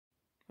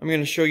I'm going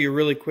to show you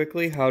really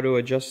quickly how to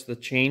adjust the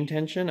chain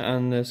tension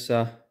on this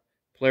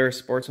Polaris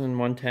Sportsman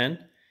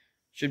 110.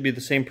 Should be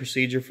the same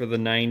procedure for the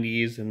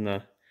 90s and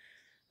the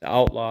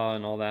Outlaw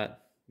and all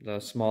that, the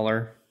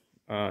smaller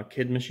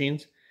kid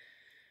machines.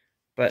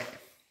 But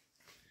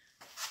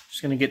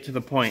just going to get to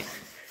the point.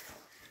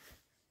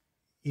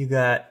 You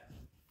got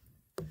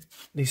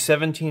the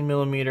 17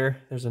 millimeter,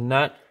 there's a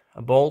nut,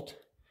 a bolt,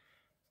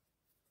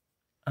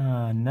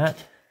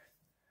 nut,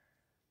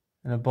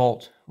 and a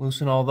bolt.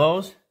 Loosen all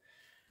those.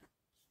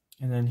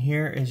 And then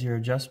here is your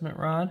adjustment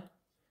rod.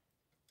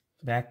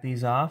 Back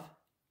these off,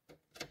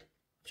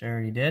 which I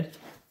already did.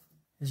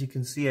 As you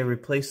can see, I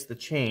replaced the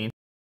chain.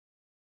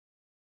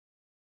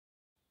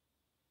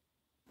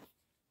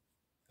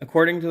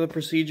 According to the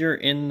procedure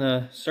in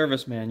the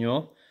service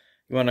manual,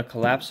 you want to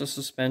collapse the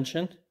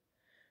suspension.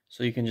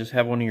 So you can just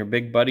have one of your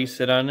big buddies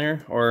sit on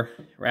there or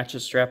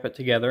ratchet strap it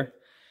together.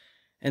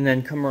 And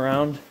then come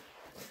around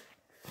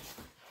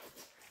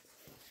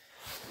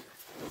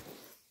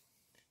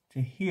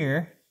to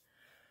here.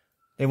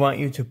 They want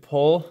you to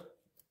pull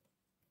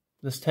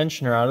this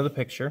tensioner out of the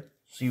picture.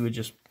 So you would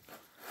just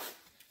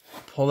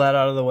pull that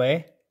out of the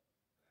way.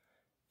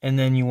 And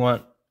then you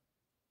want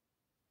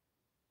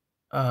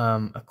a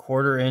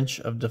 1/4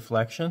 inch of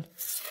deflection.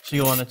 So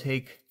you want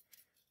to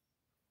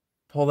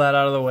pull that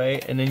out of the way,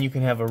 and then you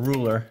can have a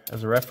ruler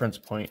as a reference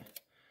point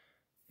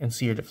and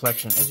see your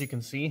deflection. As you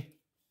can see,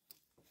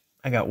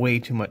 I got way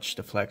too much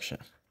deflection.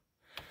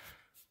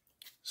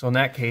 So in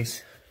that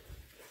case,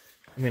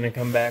 I'm going to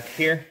come back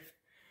here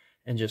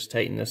and just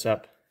tighten this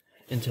up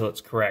until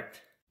it's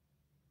correct.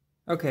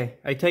 Okay,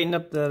 I tightened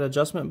up that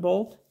adjustment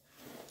bolt,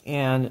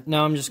 and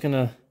now I'm just going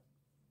to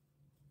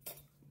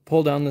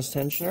pull down this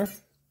tensioner.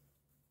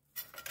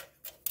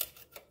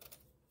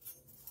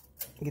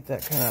 Get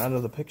that kind of out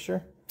of the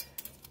picture.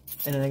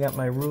 And then I got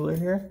my ruler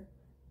here,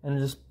 and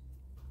just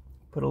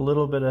put a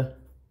little bit of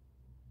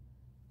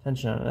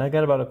tension on it. I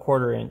got about a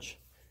 1/4 inch.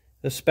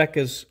 The spec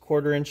is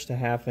 1/4 inch to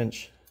 1/2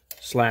 inch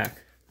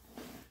slack.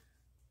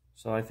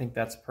 So I think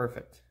that's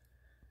perfect.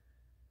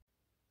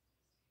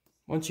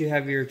 Once you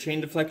have your chain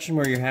deflection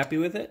where you're happy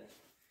with it,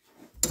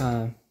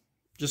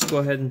 just go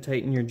ahead and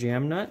tighten your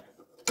jam nut.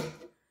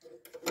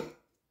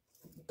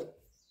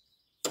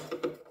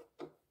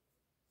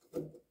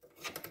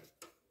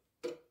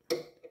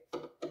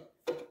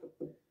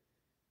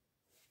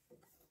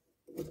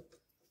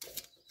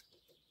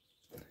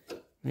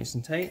 Nice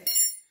and tight.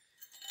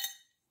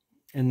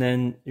 And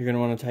then you're going to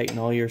want to tighten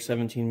all your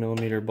 17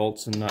 millimeter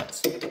bolts and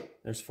nuts.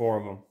 There's 4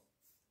 of them.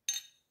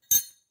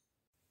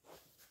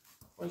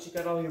 Once you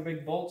got all your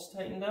big bolts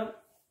tightened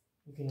up,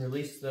 you can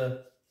release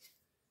the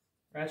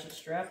ratchet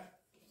strap.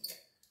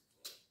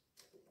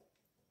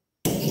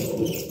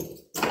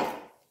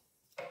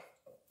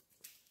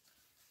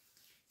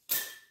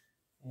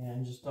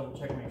 And just double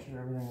check, make sure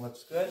everything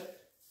looks good.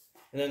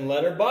 And then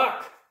let her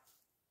buck.